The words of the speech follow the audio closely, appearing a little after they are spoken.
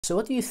So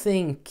what do you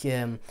think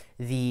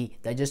the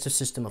digestive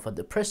system of a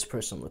depressed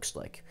person looks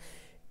like?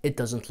 It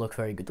doesn't look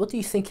very good. What do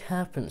you think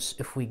happens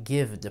if we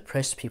give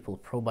depressed people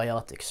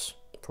probiotics,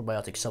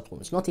 probiotic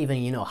supplements? Not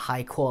even,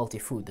 high quality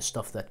food, the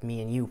stuff that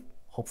me and you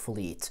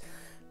hopefully eat.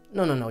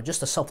 No,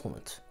 just a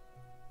supplement.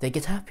 They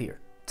get happier.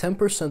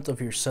 10%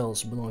 of your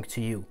cells belong to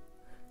you.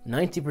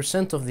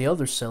 90% of the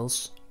other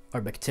cells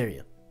are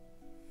bacteria.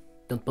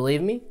 Don't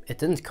believe me? It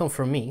didn't come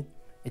from me.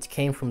 It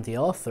came from the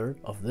author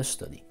of this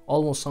study.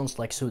 Almost sounds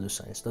like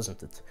pseudoscience,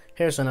 doesn't it?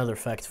 Here's another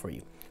fact for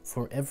you.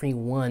 For every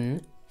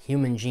one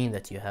human gene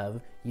that you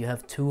have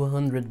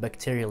 200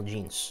 bacterial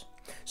genes.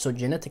 So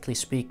genetically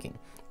speaking,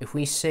 if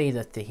we say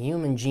that the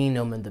human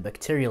genome and the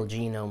bacterial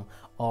genome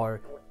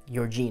are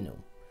your genome,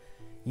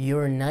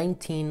 you're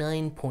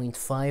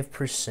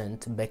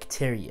 99.5%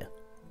 bacteria.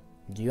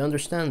 Do you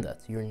understand that?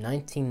 You're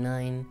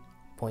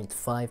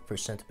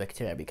 99.5%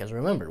 bacteria, because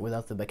remember,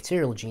 without the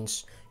bacterial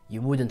genes,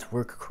 you wouldn't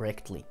work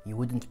correctly. You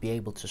wouldn't be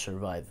able to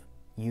survive.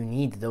 You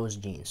need those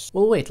genes.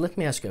 Well, wait, let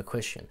me ask you a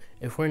question.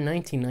 If we're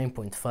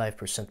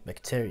 99.5%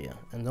 bacteria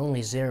and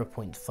only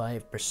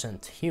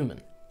 0.5%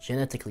 human,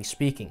 genetically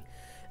speaking,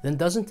 then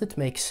doesn't it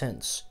make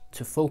sense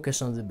to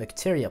focus on the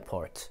bacteria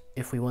part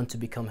if we want to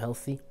become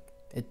healthy?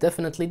 It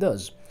definitely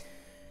does.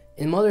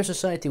 In modern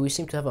society, we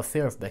seem to have a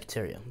fear of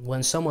bacteria.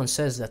 When someone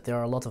says that there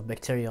are a lot of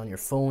bacteria on your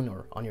phone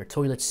or on your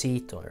toilet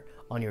seat or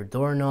on your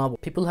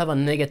doorknob, people have a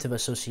negative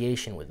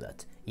association with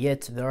that.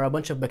 Yet, there are a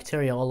bunch of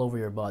bacteria all over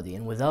your body,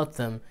 and without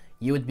them,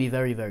 you would be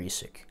very, very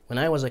sick. When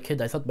I was a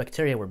kid, I thought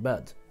bacteria were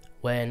bad.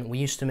 When we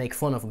used to make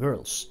fun of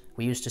girls,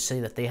 we used to say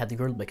that they had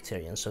girl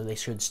bacteria, and so they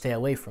should stay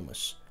away from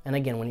us. And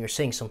again, when you're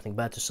saying something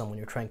bad to someone,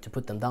 you're trying to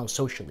put them down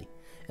socially,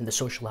 in the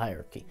social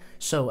hierarchy.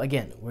 So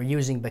again, we're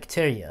using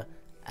bacteria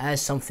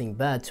as something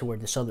bad toward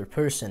this other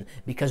person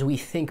because we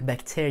think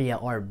bacteria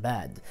are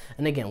bad.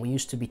 And again, we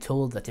used to be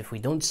told that if we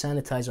don't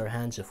sanitize our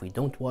hands, if we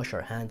don't wash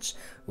our hands,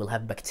 we'll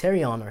have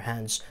bacteria on our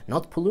hands.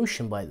 Not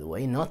pollution, by the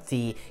way, not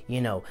the,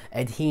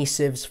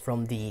 adhesives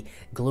from the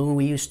glue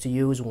we used to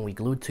use when we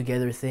glued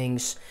together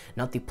things,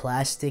 not the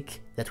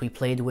plastic that we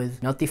played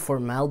with, not the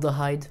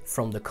formaldehyde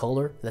from the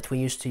color that we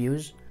used to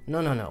use.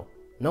 No.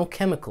 No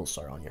chemicals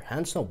are on your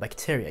hands, no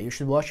bacteria. You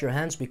should wash your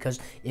hands because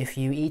if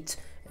you eat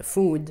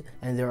food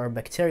and there are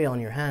bacteria on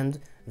your hand,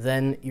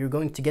 then you're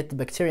going to get the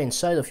bacteria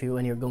inside of you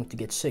and you're going to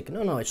get sick.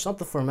 No, it's not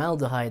the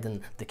formaldehyde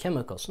and the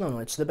chemicals. No,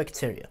 it's the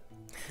bacteria.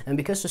 And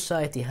because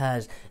society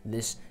has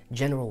this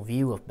general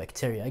view of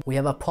bacteria, we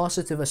have a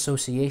positive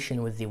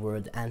association with the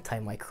word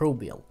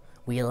antimicrobial.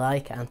 We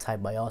like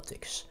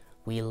antibiotics.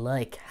 We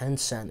like hand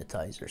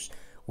sanitizers.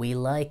 We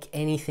like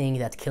anything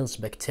that kills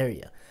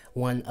bacteria.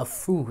 When a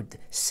food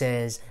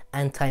says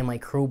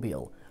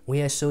antimicrobial,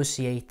 we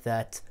associate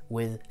that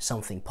with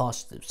something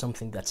positive,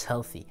 something that's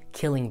healthy.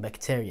 Killing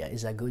bacteria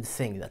is a good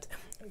thing, that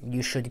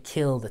you should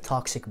kill the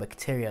toxic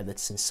bacteria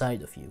that's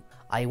inside of you.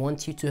 I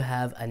want you to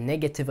have a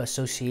negative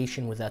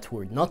association with that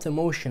word, not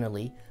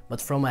emotionally,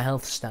 but from a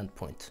health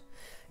standpoint.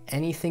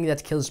 Anything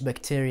that kills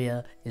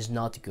bacteria is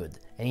not good.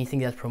 Anything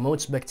that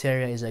promotes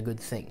bacteria is a good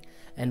thing.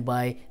 And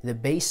by the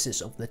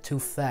basis of the two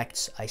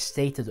facts I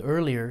stated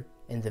earlier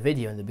in the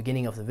video, in the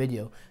beginning of the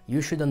video,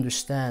 you should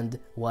understand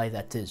why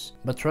that is.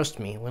 But trust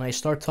me, when I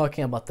start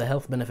talking about the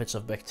health benefits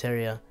of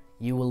bacteria,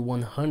 you will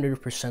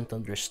 100%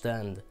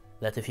 understand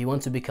that if you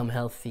want to become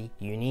healthy,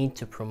 you need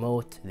to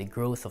promote the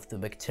growth of the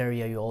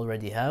bacteria you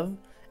already have,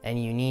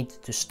 and you need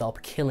to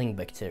stop killing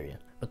bacteria.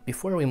 But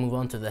before we move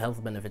on to the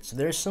health benefits,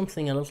 there's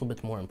something a little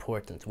bit more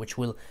important, which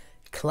will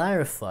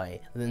clarify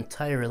the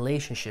entire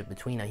relationship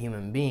between a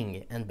human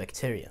being and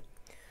bacteria.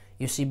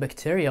 You see,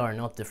 bacteria are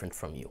not different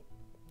from you.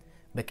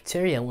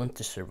 Bacteria want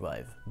to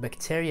survive.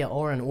 Bacteria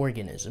are an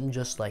organism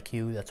just like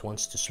you that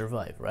wants to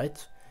survive,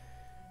 right?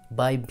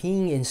 By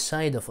being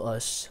inside of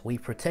us, we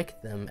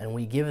protect them and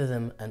we give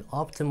them an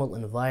optimal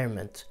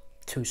environment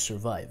to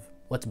survive.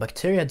 What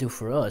bacteria do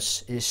for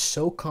us is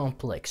so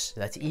complex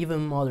that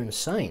even modern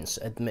science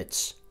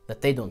admits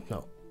that they don't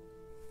know.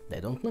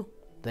 They don't know.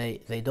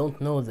 They don't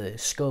know the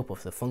scope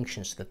of the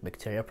functions that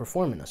bacteria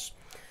perform in us.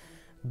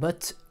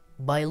 But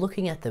by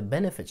looking at the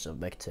benefits of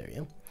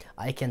bacteria,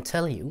 I can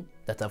tell you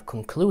that I've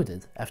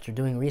concluded, after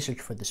doing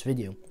research for this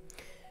video,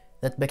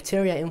 that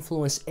bacteria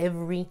influence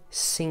every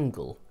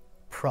single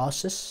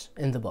process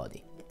in the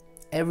body.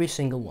 Every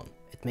single one.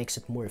 It makes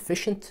it more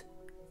efficient.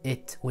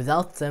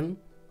 Without them,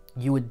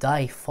 you would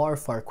die far,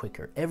 far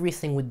quicker.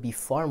 Everything would be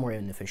far more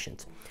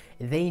inefficient.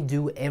 They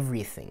do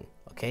everything,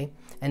 okay?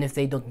 And if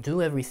they don't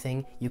do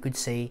everything, you could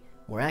say,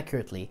 more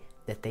accurately,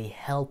 that they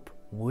help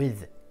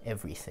with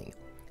everything.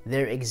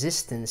 Their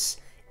existence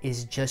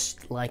is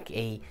just like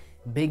a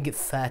big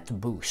fat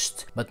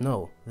boost. But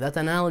no, that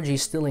analogy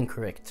is still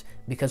incorrect,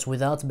 because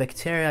without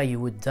bacteria you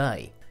would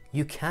die.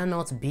 You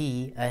cannot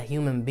be a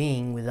human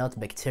being without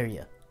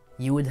bacteria.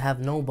 You would have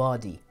no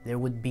body. There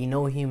would be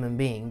no human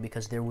being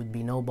because there would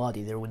be no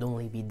body. There would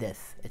only be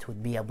death. It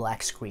would be a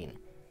black screen.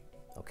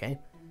 Okay?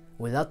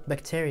 Without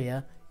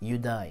bacteria, you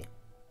die.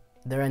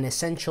 They're an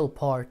essential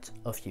part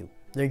of you.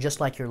 They're just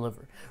like your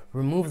liver.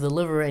 Remove the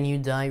liver and you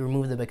die.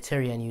 Remove the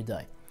bacteria and you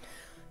die.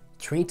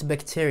 Treat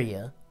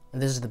bacteria,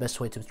 and this is the best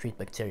way to treat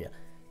bacteria.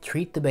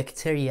 Treat the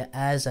bacteria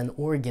as an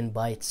organ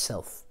by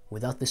itself.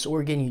 Without this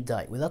organ, you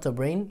die. Without a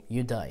brain,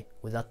 you die.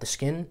 Without the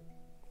skin,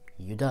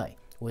 you die.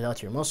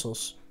 Without your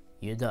muscles,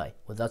 you die.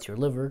 Without your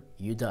liver,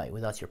 you die.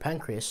 Without your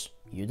pancreas,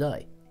 you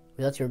die.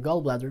 Without your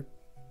gallbladder,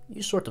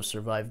 you sort of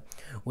survive.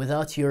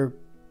 Without your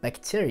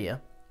bacteria,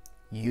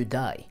 you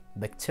die.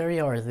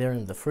 Bacteria are there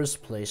in the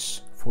first place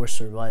for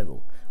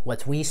survival.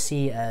 What we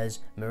see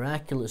as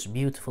miraculous,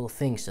 beautiful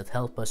things that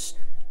help us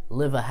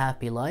live a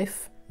happy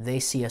life, they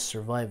see as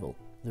survival.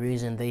 The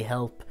reason they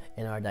help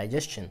in our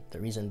digestion,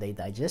 the reason they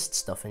digest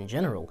stuff in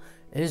general,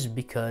 is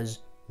because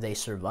they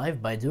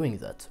survive by doing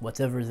that.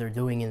 Whatever they're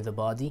doing in the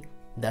body,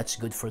 that's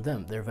good for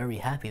them. They're very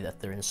happy that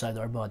they're inside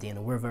our body,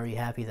 and we're very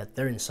happy that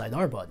they're inside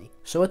our body.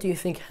 So what do you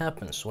think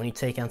happens when you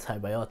take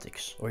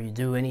antibiotics or you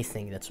do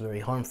anything that's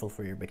very harmful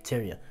for your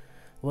bacteria?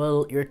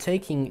 Well, you're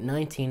taking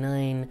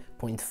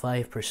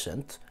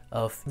 99.5%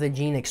 of the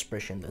gene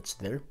expression that's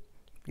there.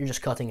 You're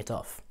just cutting it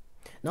off.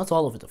 Not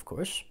all of it, of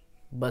course,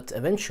 but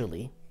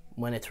eventually,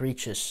 when it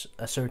reaches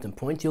a certain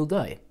point, you'll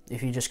die.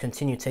 If you just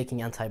continue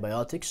taking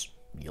antibiotics,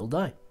 you'll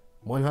die.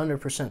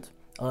 100%.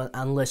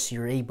 Unless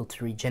you're able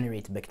to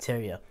regenerate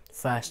bacteria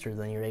faster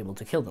than you're able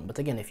to kill them. But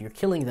again, if you're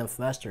killing them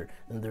faster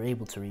than they're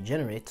able to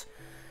regenerate,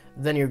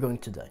 then you're going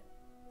to die.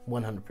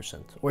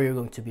 100%. Or you're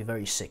going to be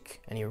very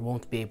sick and you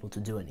won't be able to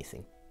do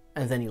anything.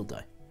 And then you'll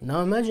die.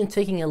 Now imagine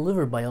taking a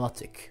liver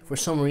biotic. For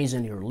some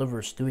reason your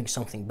liver's doing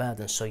something bad,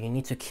 and so you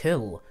need to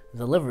kill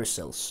the liver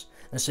cells.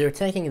 And so you're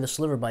taking this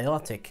liver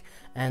biotic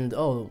and,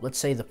 oh, let's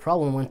say the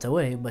problem went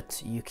away,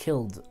 but you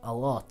killed a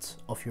lot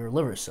of your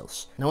liver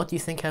cells. Now what do you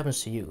think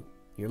happens to you?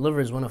 Your liver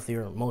is one of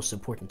your most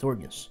important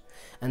organs.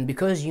 And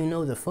because you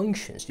know the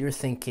functions, you're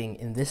thinking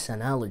in this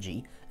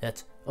analogy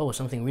that, oh,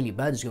 something really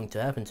bad is going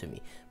to happen to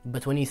me.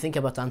 But when you think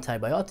about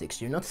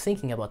antibiotics, you're not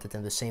thinking about it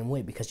in the same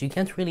way, because you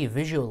can't really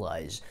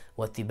visualize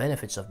what the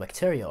benefits of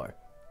bacteria are.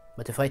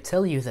 But if I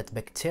tell you that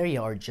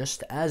bacteria are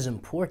just as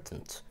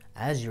important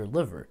as your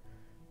liver,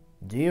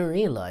 do you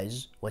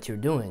realize what you're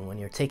doing when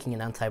you're taking an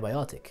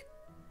antibiotic?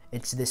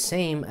 It's the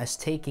same as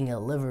taking a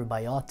liver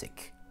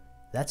biotic.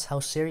 That's how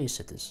serious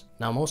it is.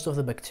 Now, most of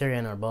the bacteria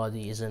in our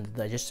body is in the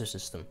digestive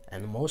system,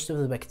 and most of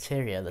the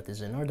bacteria that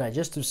is in our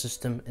digestive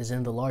system is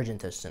in the large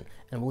intestine.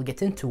 And we'll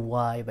get into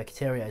why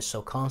bacteria is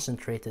so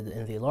concentrated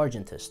in the large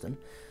intestine.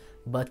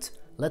 But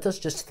let us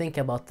just think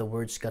about the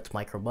words gut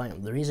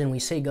microbiome. The reason we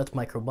say gut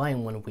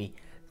microbiome when we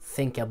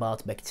think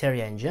about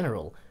bacteria in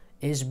general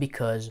is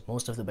because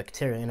most of the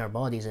bacteria in our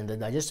body is in the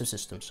digestive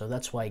system. So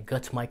that's why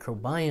gut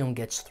microbiome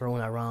gets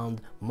thrown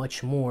around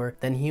much more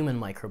than human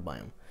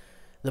microbiome.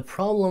 The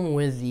problem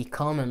with the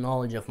common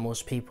knowledge of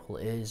most people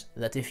is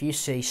that if you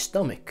say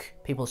stomach,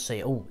 people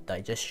say, oh,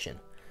 digestion.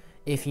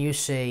 If you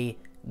say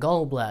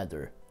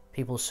gallbladder,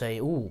 people say,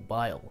 oh,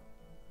 bile,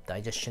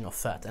 digestion of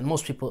fat. And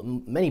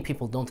many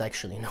people don't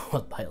actually know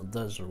what bile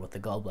does or what the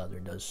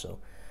gallbladder does, so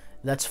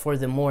that's for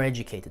the more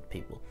educated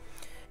people.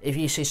 If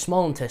you say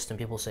small intestine,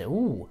 people say,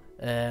 ooh,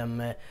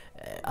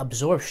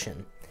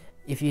 absorption.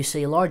 If you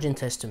say large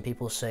intestine,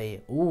 people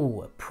say,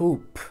 ooh,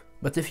 poop.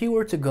 But if you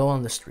were to go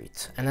on the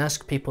street and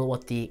ask people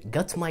what the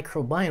gut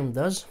microbiome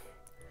does,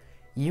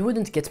 you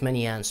wouldn't get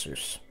many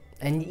answers.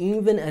 And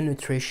even a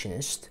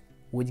nutritionist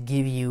would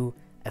give you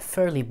a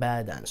fairly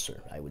bad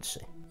answer, I would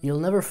say. You'll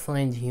never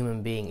find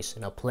human beings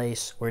in a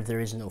place where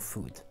there is no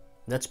food.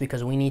 That's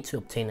because we need to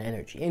obtain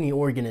energy. Any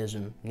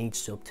organism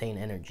needs to obtain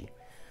energy.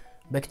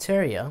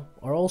 Bacteria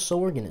are also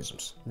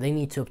organisms. They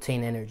need to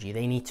obtain energy,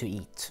 they need to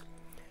eat.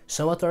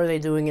 So what are they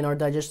doing in our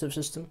digestive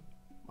system?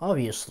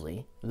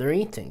 Obviously, they're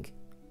eating.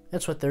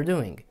 That's what they're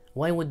doing.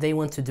 Why would they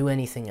want to do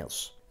anything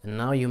else? And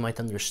now you might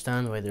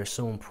understand why they're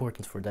so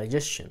important for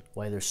digestion,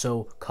 why they're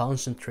so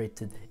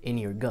concentrated in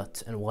your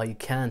gut, and why you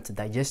can't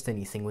digest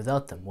anything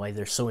without them, why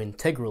they're so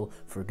integral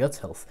for gut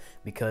health.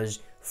 Because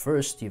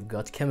first, you've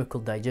got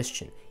chemical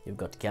digestion, you've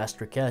got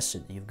gastric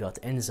acid, you've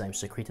got enzymes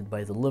secreted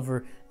by the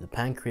liver, the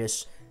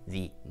pancreas,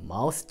 the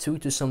mouth too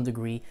to some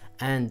degree,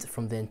 and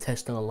from the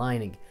intestinal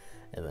lining.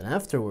 And then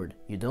afterward,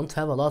 you don't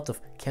have a lot of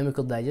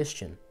chemical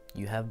digestion,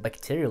 you have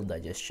bacterial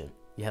digestion.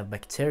 You have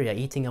bacteria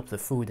eating up the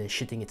food and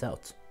shitting it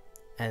out.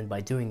 And by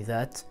doing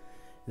that,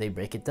 they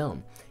break it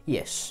down.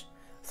 Yes,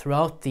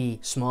 throughout the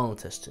small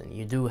intestine,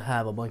 you do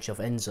have a bunch of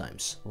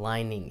enzymes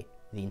lining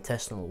the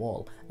intestinal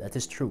wall. That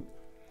is true.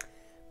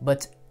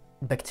 But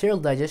bacterial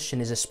digestion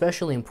is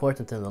especially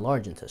important in the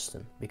large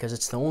intestine because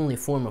it's the only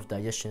form of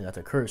digestion that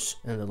occurs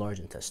in the large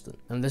intestine.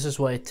 And this is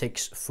why it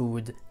takes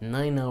food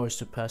 9 hours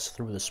to pass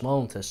through the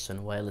small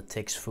intestine, while it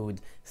takes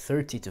food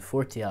 30 to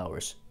 40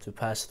 hours to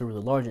pass through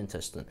the large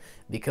intestine.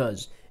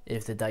 Because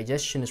if the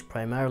digestion is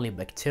primarily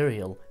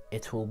bacterial,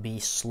 it will be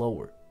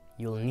slower.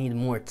 You'll need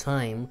more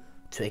time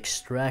to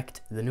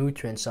extract the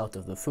nutrients out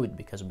of the food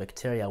because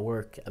bacteria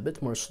work a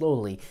bit more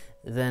slowly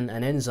than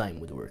an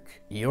enzyme would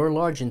work. Your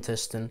large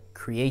intestine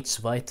creates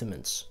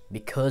vitamins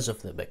because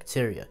of the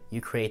bacteria. You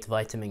create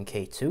vitamin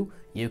K2,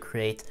 you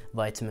create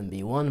vitamin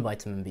B1,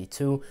 vitamin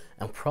B2,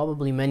 and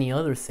probably many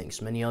other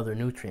things, many other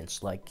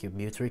nutrients like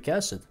butyric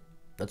acid.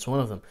 That's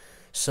one of them.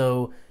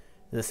 So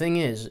The thing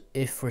is,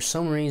 if for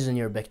some reason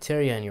your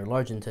bacteria in your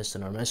large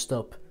intestine are messed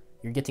up,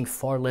 you're getting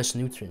far less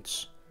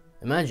nutrients.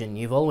 Imagine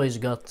you've always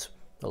got,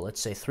 well,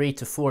 let's say 3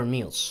 to 4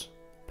 meals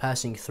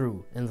passing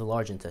through in the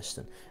large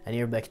intestine, and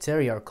your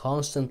bacteria are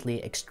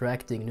constantly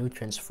extracting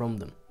nutrients from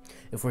them.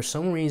 If for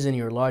some reason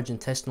your large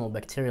intestinal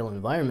bacterial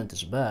environment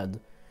is bad,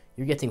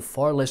 you're getting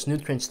far less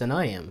nutrients than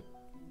I am.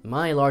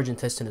 My large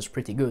intestine is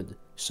pretty good,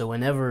 so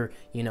whenever,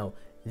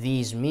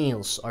 these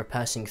meals are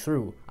passing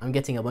through, I'm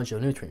getting a bunch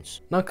of nutrients.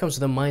 Now comes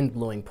the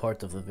mind-blowing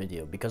part of the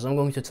video, because I'm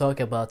going to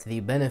talk about the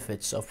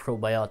benefits of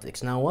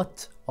probiotics. Now,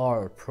 what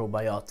are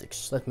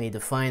probiotics? Let me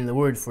define the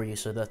word for you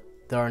so that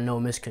there are no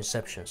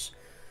misconceptions.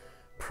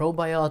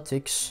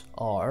 Probiotics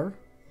are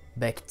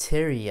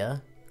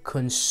bacteria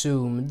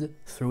consumed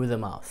through the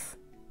mouth.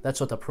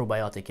 That's what a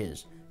probiotic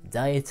is.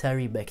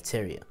 Dietary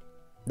bacteria.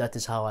 That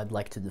is how I'd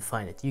like to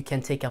define it. You can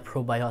take a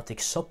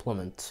probiotic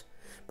supplement,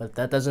 but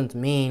that doesn't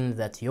mean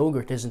that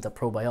yogurt isn't a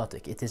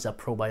probiotic. It is a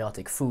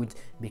probiotic food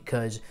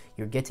because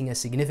you're getting a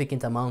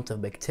significant amount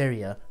of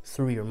bacteria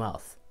through your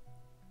mouth,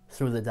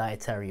 through the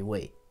dietary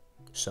way.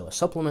 So a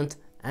supplement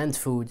and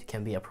food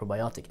can be a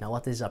probiotic. Now,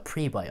 what is a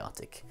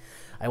prebiotic?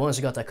 I once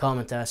got a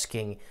comment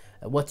asking,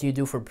 what do you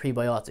do for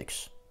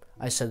prebiotics?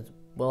 I said,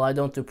 well, I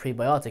don't do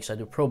prebiotics, I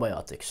do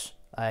probiotics.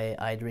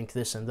 I drink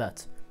this and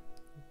that.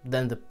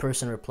 Then the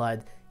person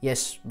replied,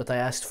 yes, but I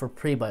asked for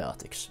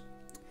prebiotics.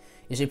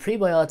 You see,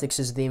 prebiotics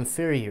is the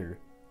inferior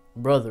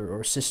brother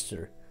or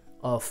sister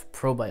of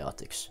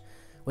probiotics.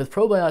 With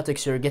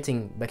probiotics, you're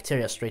getting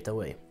bacteria straight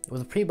away.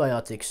 With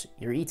prebiotics,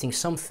 you're eating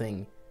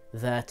something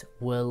that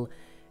will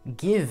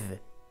give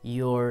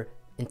your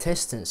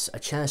intestines a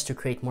chance to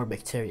create more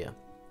bacteria.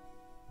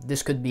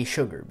 This could be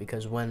sugar,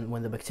 because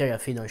when the bacteria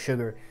feed on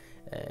sugar,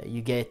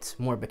 you get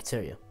more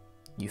bacteria.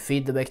 You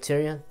feed the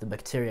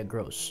bacteria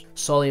grows.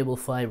 Soluble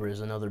fiber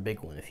is another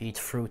big one. If you eat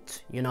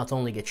fruit, you not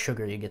only get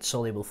sugar, you get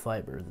soluble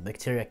fiber. The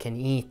bacteria can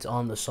eat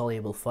on the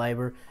soluble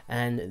fiber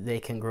and they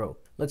can grow.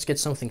 Let's get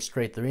something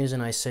straight. The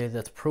reason I say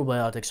that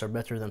probiotics are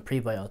better than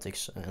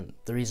prebiotics, and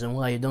the reason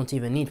why you don't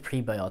even need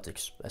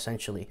prebiotics,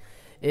 essentially,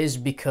 is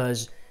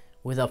because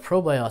with a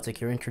probiotic,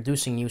 you're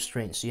introducing new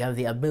strains. You have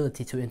the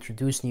ability to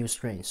introduce new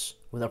strains.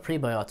 With a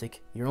prebiotic,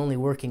 you're only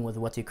working with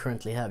what you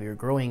currently have. You're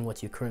growing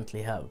what you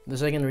currently have. The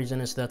second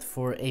reason is that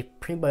for a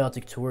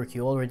prebiotic to work,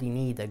 you already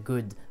need a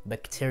good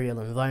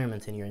bacterial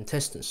environment in your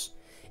intestines.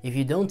 If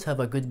you don't have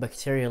a good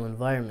bacterial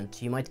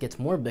environment, you might get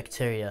more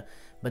bacteria,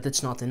 but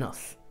it's not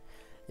enough.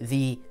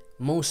 The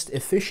most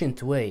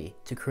efficient way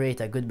to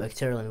create a good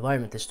bacterial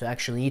environment is to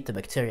actually eat the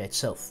bacteria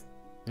itself,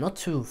 not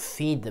to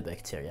feed the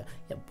bacteria.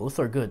 Yeah, both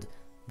are good.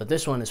 But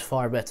this one is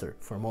far better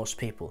for most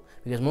people,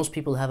 because most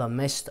people have a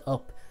messed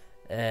up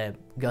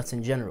gut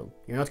in general.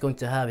 You're not going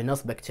to have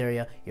enough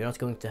bacteria, you're not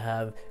going to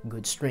have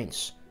good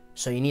strains.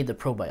 So you need the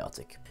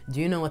probiotic. Do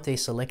you know what a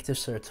selective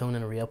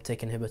serotonin reuptake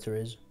inhibitor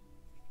is?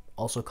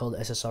 Also called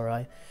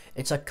SSRI.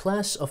 It's a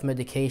class of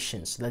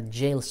medications that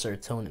jail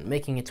serotonin,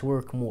 making it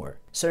work more.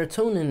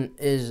 Serotonin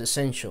is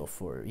essential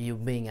for you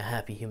being a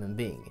happy human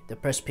being.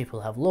 Depressed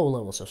people have low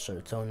levels of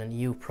serotonin.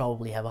 You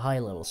probably have high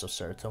levels of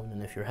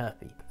serotonin if you're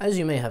happy. As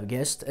you may have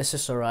guessed,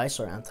 SSRIs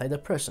are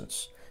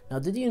antidepressants. Now,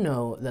 did you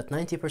know that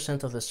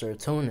 90% of the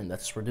serotonin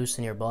that's produced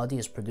in your body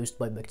is produced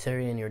by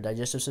bacteria in your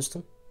digestive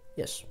system?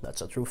 Yes,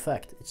 that's a true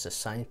fact. It's a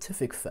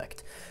scientific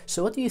fact.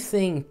 So what do you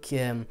think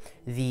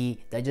the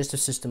digestive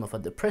system of a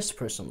depressed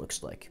person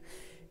looks like?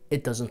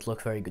 It doesn't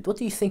look very good. What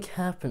do you think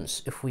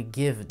happens if we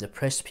give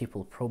depressed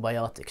people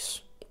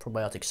probiotics,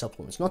 probiotic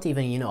supplements? Not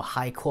even,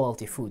 high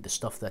quality food, the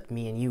stuff that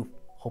me and you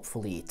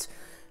hopefully eat.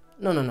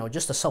 No,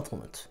 just a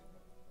supplement.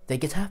 They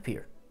get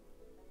happier.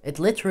 It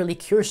literally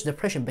cures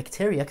depression.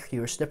 Bacteria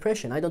cures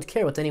depression. I don't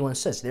care what anyone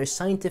says. There's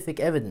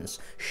scientific evidence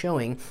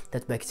showing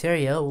that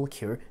bacteria will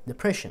cure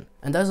depression.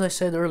 And as I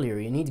said earlier,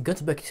 you need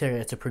gut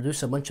bacteria to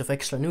produce a bunch of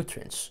extra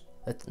nutrients.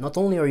 That not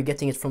only are you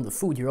getting it from the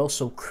food, you're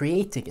also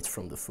creating it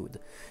from the food.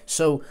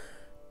 So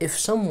if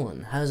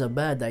someone has a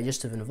bad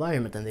digestive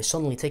environment and they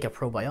suddenly take a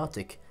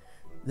probiotic,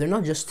 they're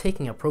not just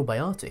taking a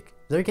probiotic.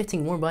 They're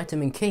getting more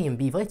vitamin K and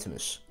B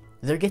vitamins.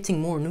 They're getting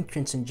more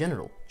nutrients in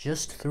general,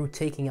 just through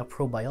taking a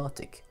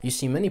probiotic. You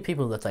see, many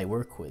people that I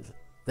work with,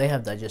 they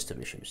have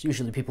digestive issues.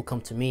 Usually people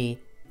come to me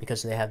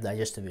because they have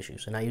digestive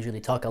issues, and I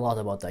usually talk a lot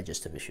about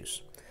digestive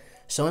issues.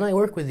 So when I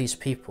work with these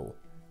people,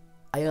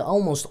 I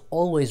almost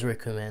always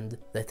recommend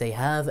that they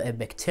have a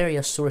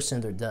bacteria source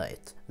in their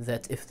diet.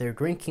 That if they're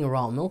drinking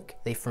raw milk,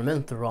 they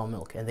ferment the raw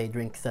milk, and they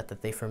drink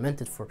that they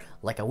ferment it for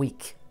like a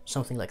week,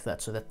 something like that,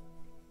 so that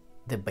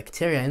the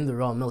bacteria in the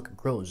raw milk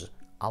grows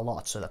a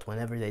lot, so that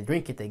whenever they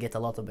drink it, they get a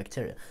lot of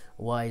bacteria.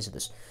 Why is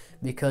this?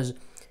 Because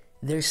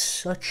there's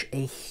such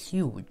a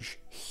huge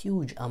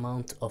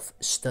amount of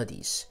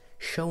studies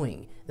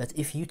showing that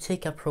if you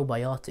take a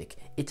probiotic,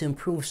 it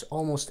improves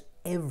almost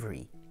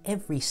every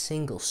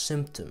single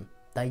symptom,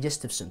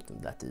 digestive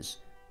symptom that is,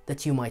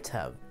 that you might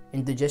have.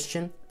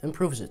 Indigestion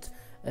improves it.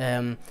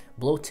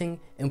 Bloating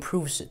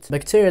improves it.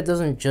 Bacteria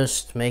doesn't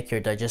just make your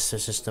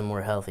digestive system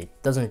more healthy.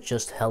 It doesn't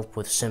just help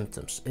with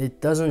symptoms. It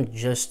doesn't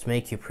just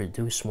make you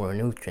produce more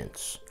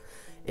nutrients.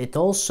 It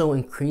also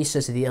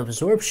increases the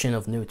absorption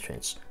of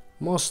nutrients,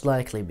 most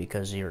likely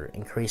because you're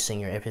increasing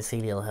your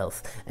epithelial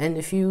health. And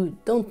if you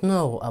don't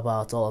know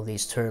about all of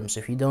these terms,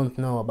 if you don't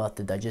know about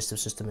the digestive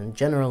system in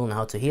general and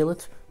how to heal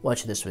it,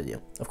 watch this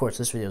video. Of course,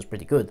 this video is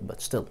pretty good,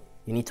 but still,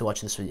 you need to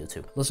watch this video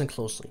too. Listen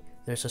closely.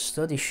 There's a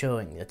study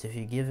showing that if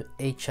you give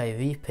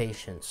HIV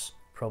patients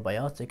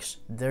probiotics,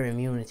 their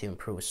immunity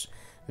improves.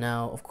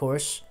 Now, of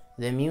course,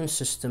 the immune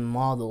system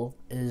model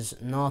is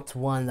not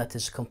one that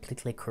is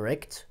completely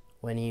correct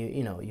when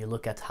you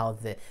look at how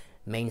the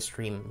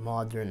mainstream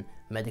modern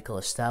medical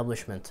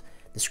establishment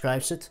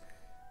describes it,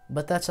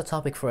 but that's a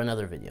topic for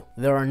another video.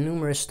 There are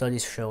numerous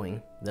studies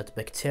showing that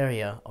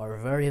bacteria are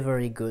very,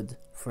 very good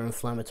for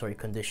inflammatory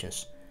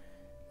conditions.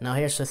 Now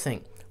here's the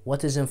thing,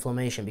 what is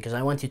inflammation? Because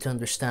I want you to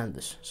understand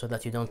this so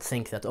that you don't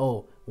think that,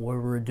 oh, we're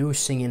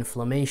reducing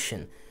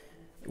inflammation.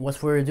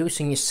 What we're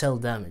reducing is cell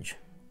damage,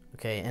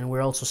 okay, and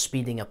we're also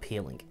speeding up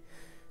healing.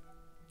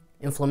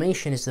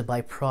 Inflammation is the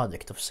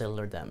byproduct of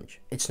cellular damage.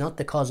 It's not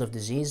the cause of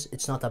disease,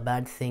 it's not a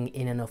bad thing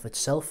in and of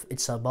itself,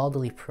 it's a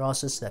bodily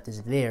process that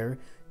is there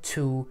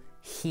to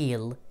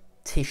heal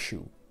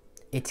tissue.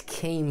 It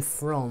came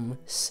from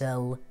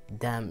cell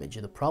damage.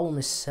 The problem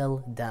is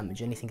cell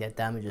damage, anything that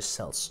damages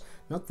cells,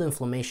 not the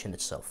inflammation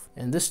itself.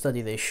 In this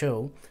study they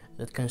show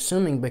that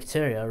consuming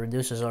bacteria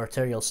reduces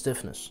arterial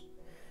stiffness.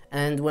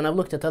 And when I've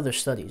looked at other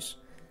studies,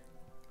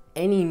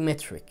 any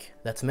metric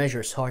that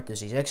measures heart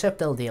disease,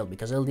 except LDL,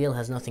 because LDL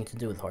has nothing to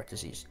do with heart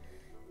disease,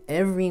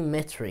 every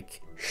metric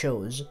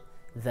shows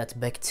that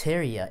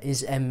bacteria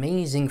is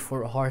amazing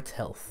for heart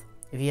health.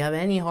 If you have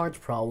any heart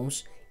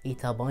problems,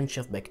 eat a bunch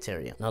of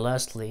bacteria. Now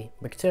lastly,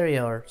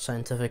 bacteria are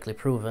scientifically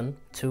proven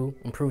to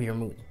improve your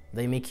mood.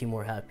 They make you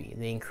more happy.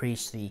 They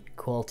increase the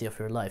quality of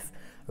your life,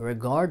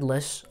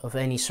 regardless of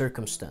any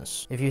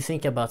circumstance. If you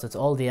think about it,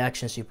 all the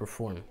actions you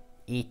perform,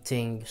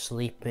 eating,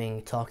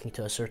 sleeping, talking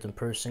to a certain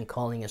person,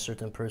 calling a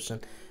certain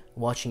person,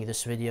 watching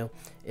this video,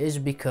 is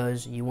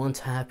because you want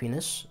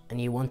happiness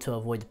and you want to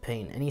avoid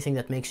pain. Anything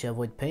that makes you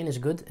avoid pain is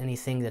good.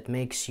 Anything that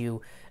makes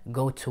you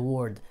go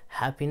toward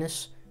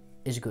happiness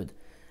is good.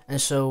 And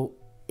so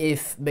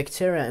if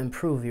bacteria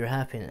improve your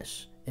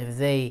happiness, if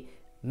they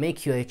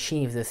make you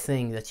achieve the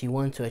thing that you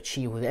want to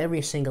achieve with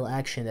every single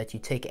action that you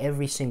take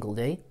every single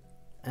day,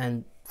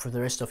 and for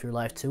the rest of your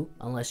life too,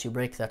 unless you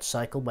break that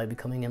cycle by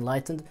becoming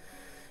enlightened,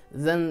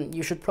 then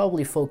you should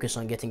probably focus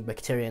on getting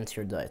bacteria into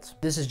your diet.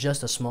 This is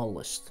just a small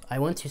list. I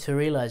want you to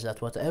realize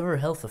that whatever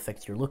health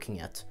effect you're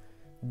looking at,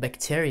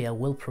 bacteria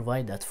will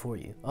provide that for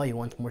you. Oh, you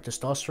want more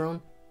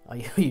testosterone? Oh,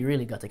 you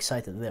really got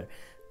excited there.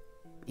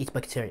 Eat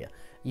bacteria.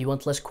 You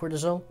want less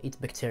cortisol? Eat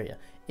bacteria.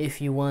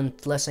 If you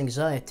want less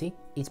anxiety,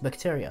 eat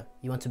bacteria.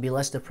 You want to be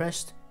less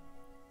depressed?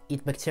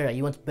 Eat bacteria.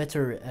 You want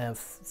better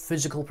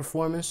physical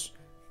performance?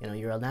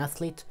 You're an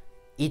athlete?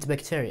 Eat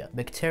bacteria.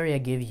 Bacteria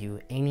give you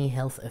any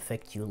health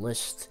effect you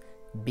list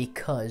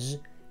because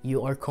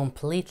you are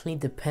completely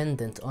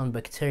dependent on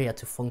bacteria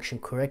to function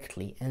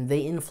correctly, and they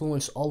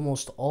influence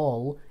almost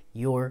all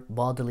your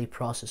bodily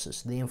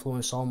processes. They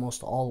influence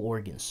almost all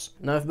organs.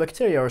 Now, if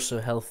bacteria are so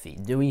healthy,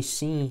 do we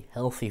see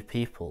healthy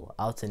people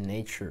out in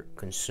nature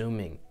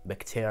consuming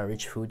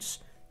bacteria-rich foods?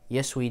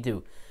 Yes, we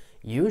do.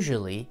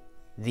 Usually,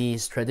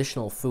 these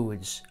traditional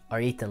foods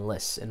are eaten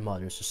less in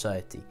modern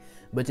society.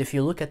 But if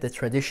you look at the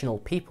traditional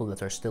people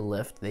that are still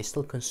left, they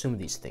still consume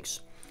these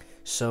things.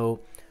 So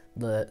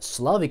the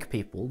Slavic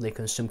people, they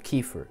consume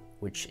kefir,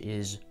 which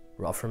is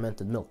raw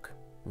fermented milk.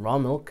 Raw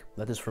milk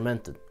that is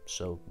fermented,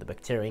 so the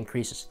bacteria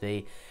increases.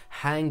 They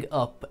hang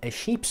up a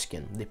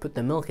sheepskin. They put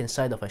the milk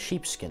inside of a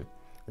sheepskin,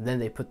 and then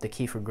they put the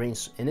kefir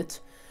grains in it,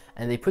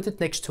 and they put it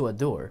next to a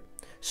door,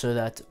 so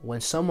that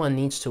when someone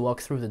needs to walk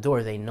through the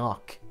door, they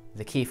knock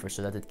the kefir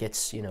so that it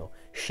gets,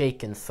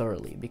 shaken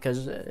thoroughly,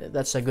 because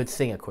that's a good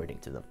thing according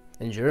to them.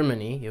 In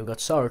Germany, you've got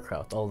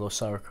sauerkraut, although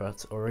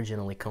sauerkraut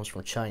originally comes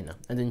from China.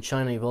 And in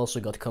China, you've also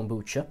got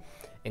kombucha.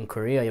 In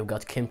Korea, you've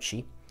got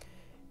kimchi.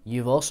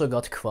 You've also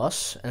got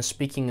kvass. And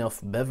speaking of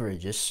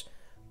beverages,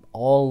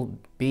 all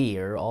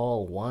beer,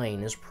 all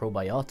wine is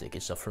probiotic.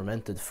 It's a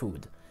fermented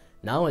food.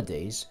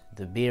 Nowadays,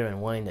 the beer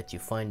and wine that you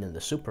find in the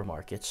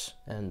supermarkets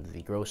and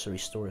the grocery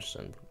stores,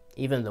 and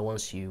even the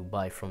ones you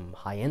buy from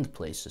high-end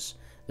places,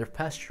 they're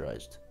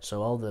pasteurized.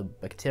 So all the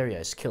bacteria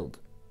is killed.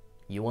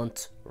 You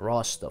want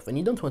raw stuff, and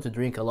you don't want to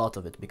drink a lot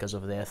of it because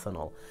of the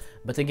ethanol.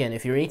 But again,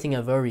 if you're eating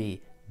a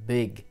very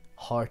big,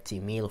 hearty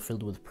meal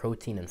filled with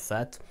protein and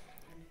fat,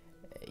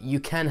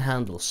 you can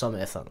handle some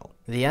ethanol.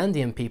 The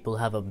Andean people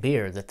have a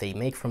beer that they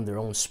make from their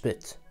own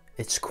spit.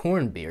 It's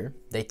corn beer.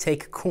 They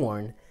take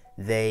corn,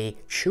 they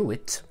chew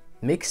it,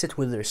 mix it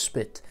with their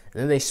spit,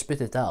 then they spit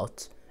it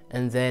out,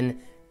 and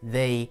then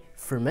they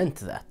ferment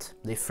that.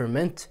 They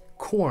ferment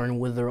corn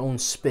with their own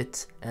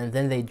spit, and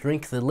then they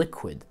drink the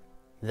liquid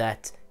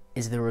that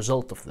is the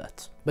result of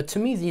that. But to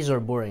me, these are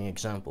boring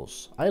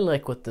examples. I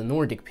like what the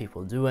Nordic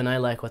people do, and I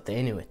like what the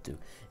Inuit do.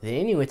 The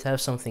Inuit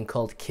have something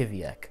called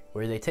kiviak,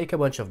 where they take a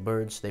bunch of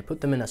birds, they put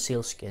them in a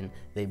sealskin,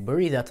 they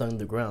bury that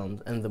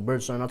underground, and the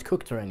birds are not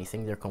cooked or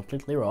anything, they're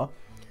completely raw.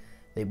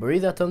 They bury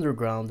that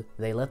underground,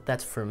 they let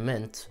that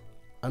ferment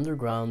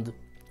underground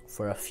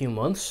for a few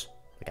months,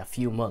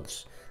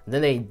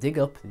 Then they dig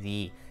up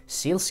the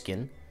seal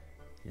skin,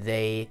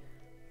 they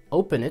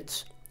open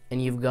it,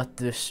 and you've got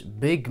this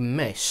big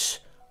mess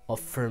of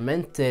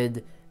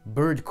fermented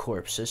bird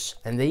corpses,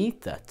 and they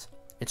eat that.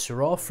 It's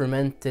raw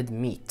fermented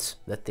meat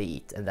that they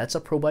eat, and that's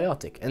a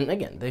probiotic. And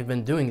again, they've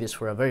been doing this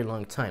for a very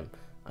long time.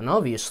 And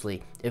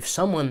obviously, if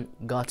someone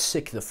got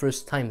sick the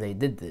first time they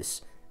did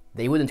this,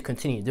 they wouldn't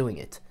continue doing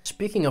it.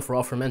 Speaking of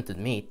raw fermented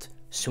meat,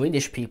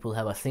 Swedish people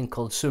have a thing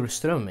called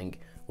surströmming,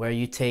 where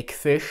you take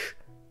fish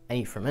and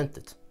you ferment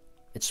it.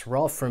 It's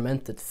raw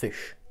fermented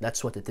fish.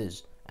 That's what it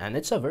is. And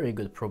it's a very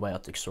good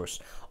probiotic source.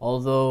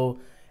 Although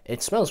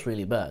it smells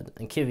really bad,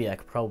 and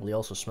Kiviak probably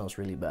also smells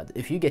really bad.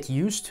 If you get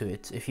used to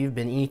it, if you've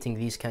been eating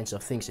these kinds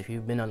of things, if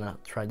you've been on a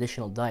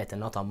traditional diet and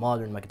not a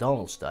modern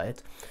McDonald's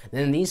diet,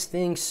 then these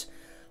things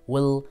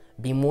will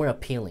be more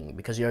appealing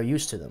because you're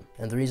used to them.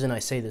 And the reason I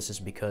say this is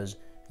because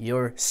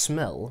your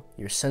smell,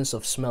 your sense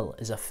of smell,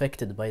 is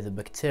affected by the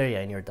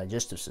bacteria in your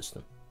digestive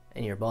system,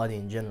 in your body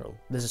in general.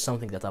 This is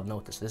something that I've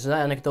noticed. This is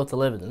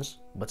anecdotal evidence,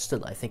 but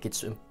still, I think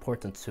it's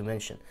important to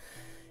mention.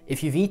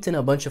 If you've eaten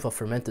a bunch of a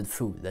fermented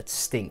food that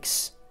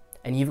stinks,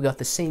 and you've got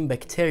the same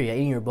bacteria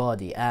in your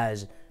body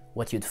as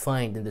what you'd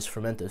find in this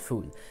fermented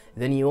food,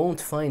 then you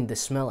won't find the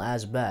smell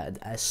as bad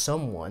as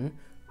someone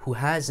who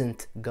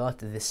hasn't got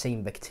the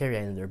same bacteria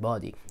in their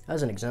body.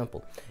 As an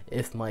example,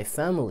 if my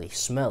family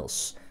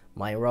smells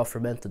my raw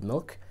fermented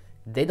milk,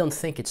 they don't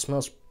think it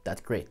smells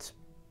that great.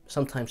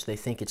 Sometimes they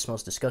think it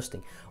smells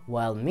disgusting,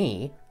 while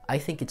me, I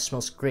think it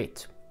smells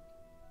great.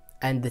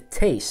 And the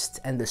taste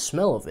and the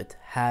smell of it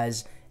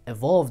has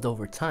evolved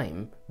over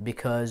time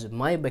because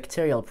my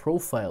bacterial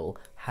profile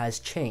has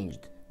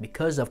changed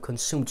because I've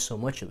consumed so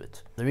much of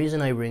it. The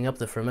reason I bring up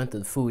the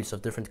fermented foods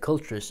of different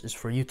cultures is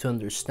for you to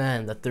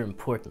understand that they're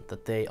important,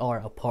 that they are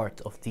a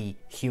part of the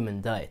human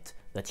diet,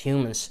 that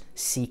humans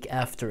seek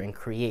after and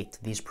create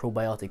these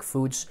probiotic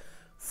foods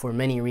for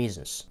many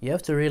reasons. You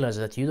have to realize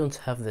that you don't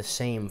have the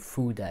same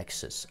food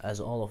access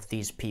as all of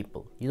these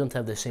people. You don't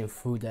have the same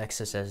food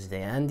access as the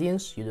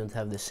Andeans, you don't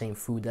have the same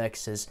food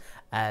access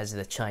as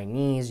the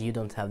Chinese, you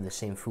don't have the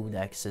same food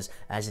access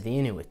as the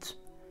Inuit.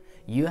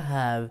 You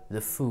have the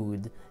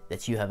food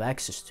that you have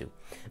access to.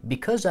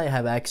 Because I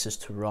have access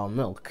to raw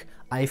milk,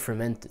 I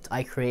ferment it.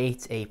 I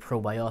create a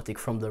probiotic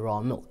from the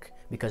raw milk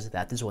because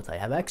that is what I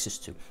have access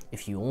to.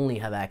 If you only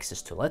have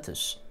access to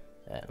lettuce,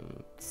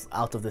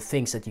 out of the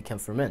things that you can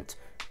ferment,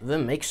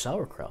 then make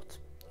sauerkraut.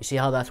 You see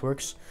how that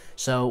works?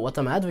 So what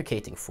I'm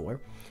advocating for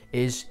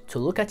is to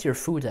look at your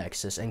food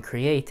access and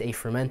create a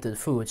fermented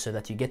food so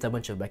that you get a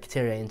bunch of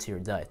bacteria into your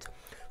diet.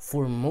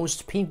 For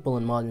most people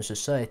in modern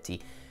society,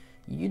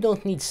 you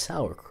don't need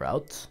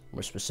sauerkraut,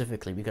 more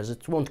specifically, because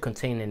it won't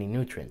contain any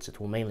nutrients. It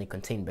will mainly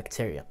contain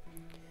bacteria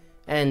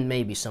and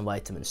maybe some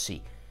vitamin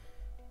C.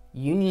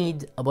 You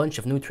need a bunch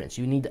of nutrients.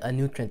 You need a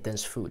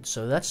nutrient-dense food.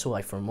 So that's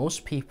why for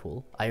most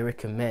people, I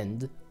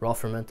recommend raw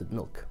fermented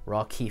milk,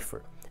 raw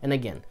kefir. And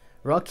again,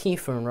 raw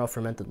kefir and raw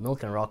fermented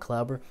milk and raw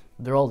klabber,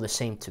 they're all the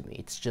same to me.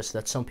 It's just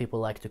that some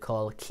people like to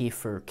call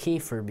kefir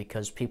kefir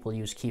because people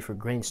use kefir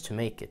grains to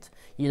make it.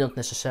 You don't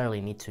necessarily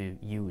need to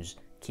use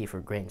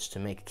kefir grains to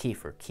make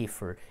kefir.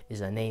 Kefir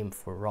is a name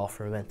for raw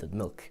fermented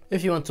milk.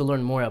 If you want to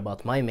learn more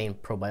about my main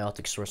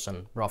probiotic source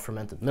on raw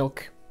fermented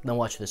milk, then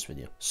watch this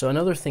video. So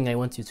another thing I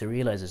want you to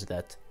realize is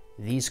that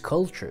these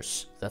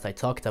cultures that I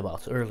talked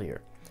about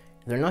earlier,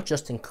 they're not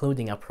just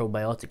including a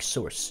probiotic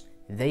source.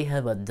 They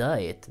have a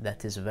diet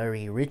that is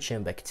very rich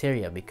in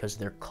bacteria because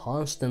they're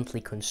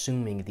constantly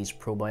consuming these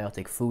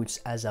probiotic foods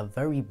as a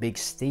very big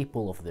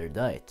staple of their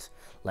diet.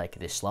 Like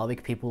the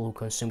Slavic people who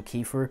consume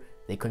kefir,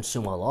 they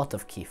consume a lot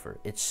of kefir.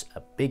 It's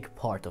a big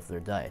part of their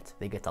diet.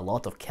 They get a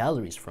lot of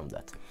calories from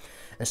that.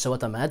 And so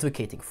what I'm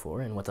advocating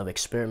for and what I've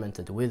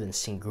experimented with and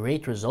seen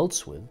great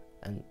results with,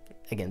 and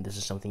again, this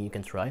is something you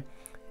can try,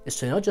 is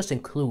to not just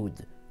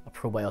include a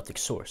probiotic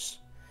source.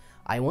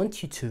 I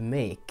want you to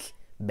make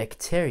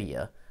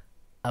bacteria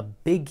a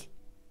big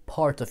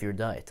part of your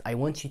diet. I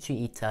want you to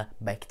eat a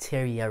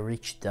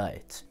bacteria-rich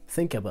diet.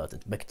 Think about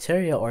it.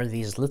 Bacteria are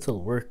these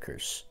little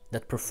workers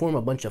that perform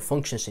a bunch of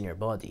functions in your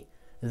body.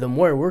 The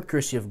more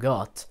workers you've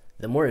got,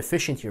 the more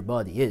efficient your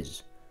body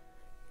is.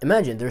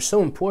 Imagine, they're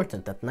so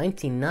important that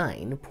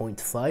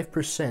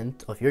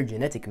 99.5% of your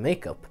genetic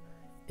makeup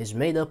is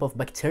made up of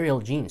bacterial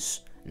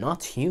genes,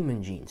 not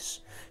human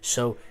genes.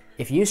 So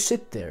if you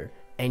sit there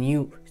and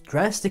you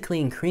drastically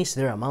increase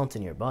their amount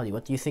in your body,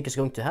 what do you think is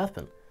going to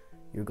happen?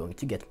 You're going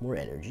to get more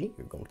energy,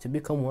 you're going to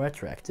become more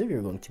attractive,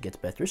 you're going to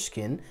get better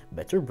skin,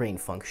 better brain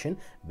function,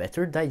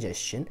 better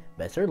digestion,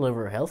 better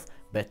liver health,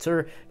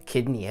 better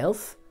kidney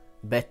health,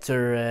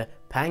 better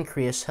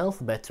pancreas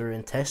health, better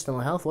intestinal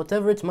health,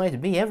 whatever it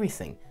might be,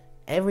 everything.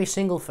 Every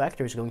single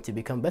factor is going to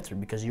become better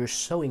because you're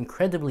so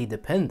incredibly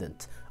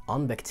dependent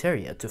on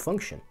bacteria to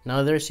function.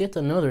 Now there's yet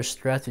another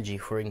strategy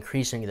for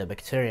increasing the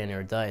bacteria in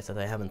your diet that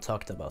I haven't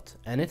talked about,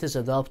 and it is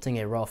adopting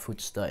a raw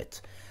foods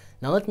diet.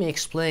 Now let me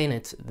explain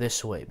it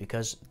this way,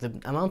 because the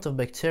amount of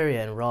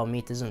bacteria in raw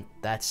meat isn't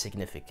that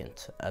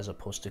significant as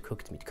opposed to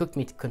cooked meat. Cooked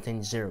meat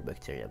contains 0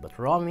 bacteria, but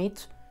raw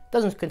meat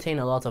doesn't contain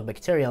a lot of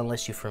bacteria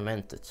unless you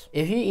ferment it.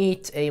 If you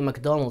eat a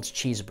McDonald's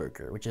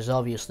cheeseburger, which is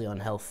obviously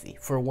unhealthy,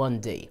 for 1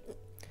 day,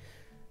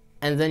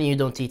 and then you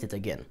don't eat it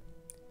again,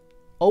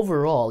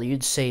 overall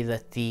you'd say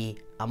that the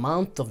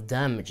amount of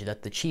damage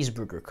that the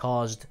cheeseburger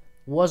caused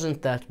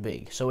wasn't that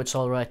big, so it's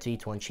alright to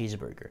eat 1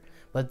 cheeseburger.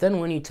 But then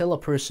when you tell a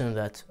person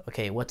that,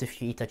 okay, what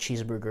if you eat a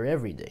cheeseburger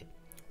every day?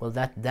 Well,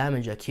 that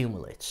damage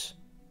accumulates.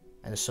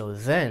 And so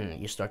then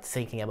you start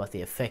thinking about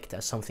the effect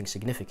as something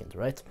significant,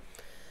 right?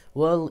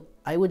 Well,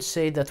 I would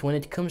say that when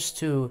it comes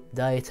to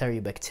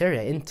dietary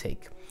bacteria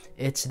intake,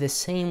 it's the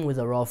same with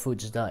a raw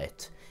foods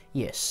diet.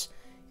 Yes,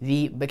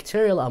 the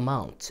bacterial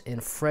amount in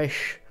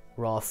fresh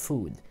raw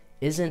food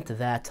isn't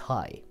that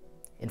high.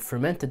 In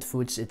fermented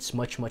foods, it's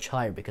much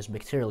higher because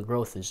bacterial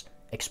growth is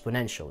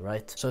exponential,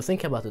 right? So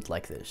think about it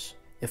like this.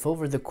 If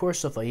over the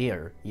course of a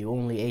year you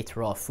only ate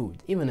raw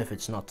food, even if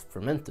it's not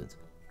fermented,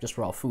 just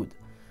raw food,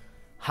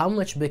 how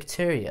much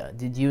bacteria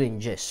did you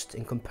ingest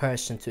in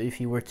comparison to if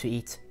you were to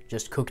eat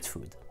just cooked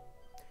food?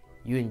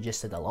 You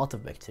ingested a lot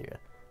of bacteria.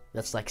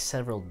 That's like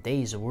several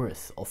days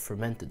worth of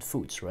fermented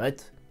foods,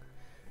 right?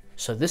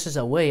 So this is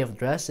a way of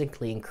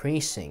drastically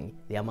increasing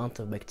the amount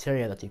of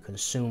bacteria that you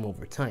consume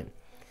over time.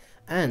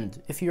 And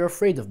if you're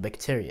afraid of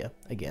bacteria,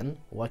 again,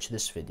 watch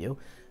this video.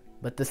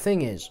 But the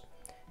thing is,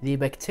 the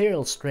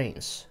bacterial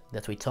strains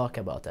that we talk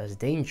about as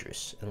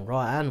dangerous in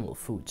raw animal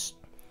foods,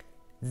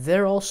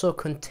 they're also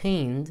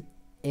contained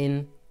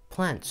in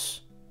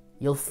plants.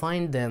 You'll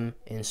find them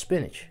in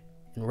spinach,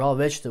 in raw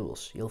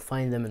vegetables, you'll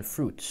find them in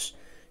fruits.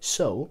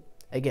 So,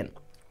 again,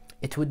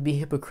 it would be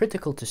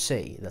hypocritical to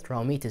say that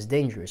raw meat is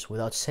dangerous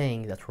without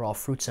saying that raw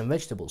fruits and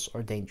vegetables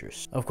are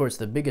dangerous. Of course,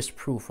 the biggest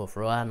proof of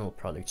raw animal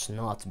products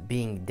not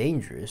being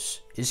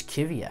dangerous is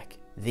kiviak.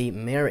 The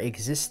mere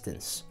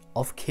existence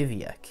of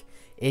kiviak.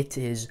 It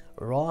is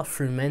raw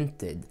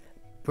fermented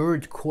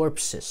bird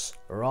corpses,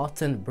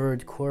 rotten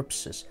bird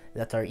corpses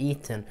that are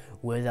eaten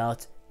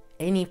without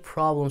any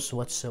problems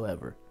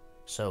whatsoever.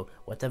 So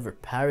whatever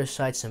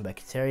parasites and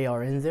bacteria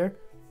are in there,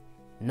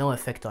 no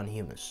effect on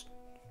humans.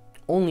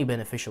 Only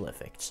beneficial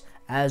effects,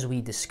 as we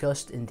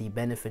discussed in the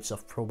benefits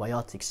of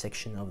probiotics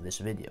section of this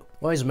video.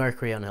 Why is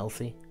mercury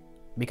unhealthy?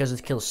 Because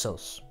it kills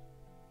cells.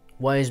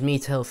 Why is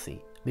meat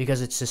healthy?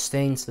 Because it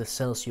sustains the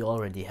cells you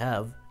already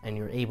have and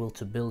you're able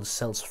to build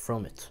cells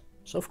from it.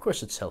 So of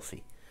course it's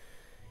healthy.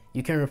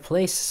 You can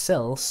replace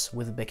cells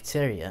with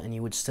bacteria and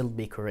you would still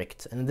be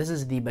correct. And this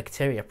is the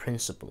bacteria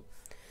principle.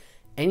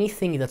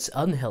 Anything that's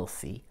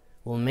unhealthy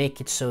will make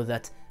it so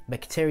that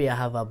bacteria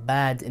have a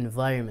bad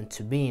environment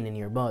to be in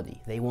your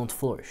body. They won't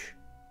flourish.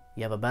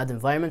 You have a bad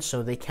environment,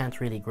 so they can't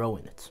really grow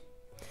in it.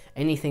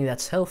 Anything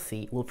that's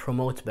healthy will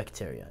promote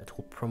bacteria. It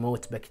will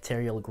promote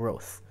bacterial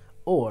growth.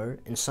 Or,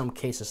 in some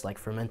cases like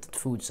fermented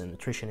foods and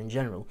nutrition in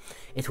general,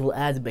 it will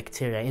add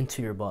bacteria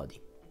into your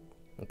body.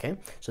 Okay?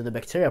 So the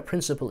bacteria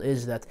principle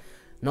is that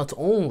not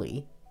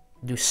only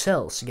do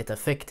cells get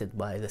affected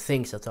by the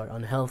things that are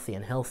unhealthy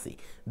and healthy,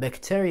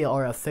 bacteria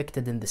are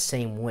affected in the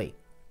same way.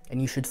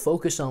 And you should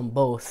focus on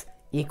both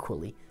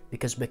equally,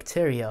 because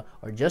bacteria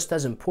are just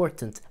as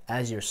important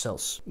as your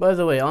cells. By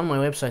the way, on my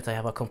website I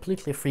have a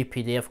completely free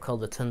PDF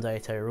called the 10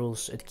 Dietary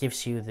Rules. It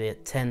gives you the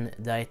 10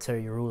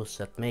 dietary rules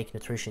that make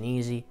nutrition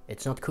easy.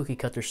 It's not cookie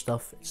cutter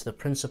stuff, it's the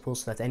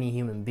principles that any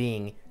human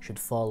being should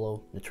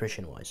follow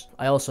nutrition-wise.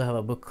 I also have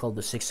a book called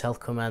the 6 Health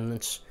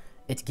Commandments.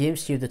 It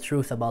gives you the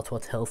truth about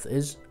what health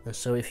is, and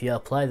so if you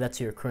apply that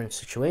to your current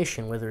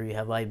situation, whether you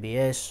have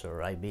IBS or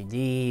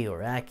IBD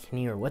or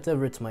acne or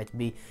whatever it might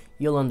be,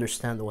 you'll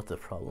understand what the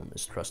problem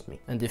is, trust me.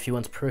 And if you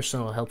want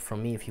personal help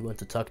from me, if you want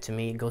to talk to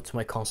me, go to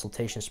my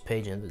consultations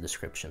page in the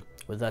description.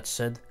 With that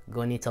said,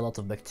 go and eat a lot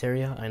of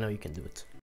bacteria, I know you can do it.